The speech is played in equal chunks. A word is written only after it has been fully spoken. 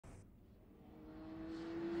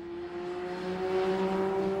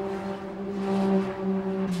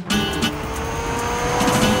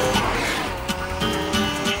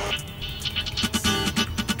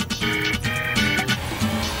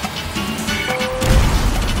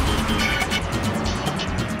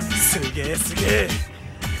げえすげえ。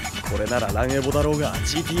これならランエボだろうが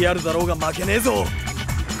GTR だろうが負けねえぞ。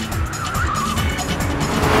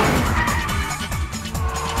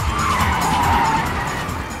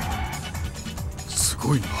す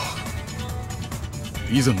ごいな。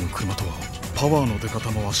以前の車とはパワーの出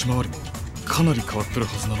方も足回りもかなり変わってる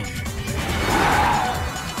はずなのに、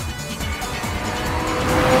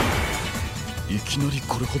いきなり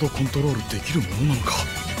これほどコントロールできるものなのか。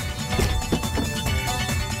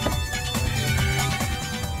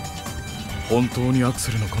本当にアク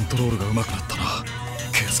セルのコントロールが上手くなったな、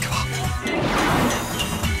ケイスケは。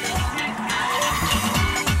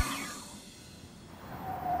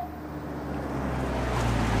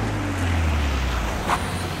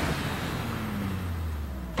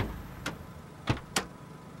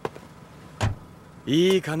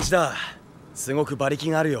いい感じだ。すごく馬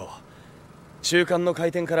力があるよ。中間の回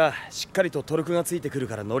転からしっかりとトルクがついてくる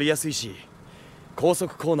から乗りやすいし、高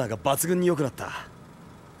速コーナーが抜群に良くなった。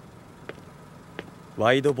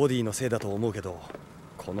ワイドボディのせいだと思うけど、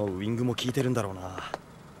このウイングも効いてるんだろうな。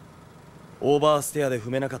オーバーステアで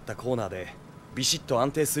踏めなかったコーナーでビシッと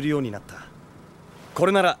安定するようになった。こ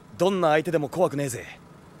れならどんな相手でも怖くねえぜ。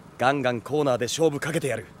ガンガンコーナーで勝負かけて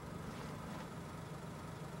やる。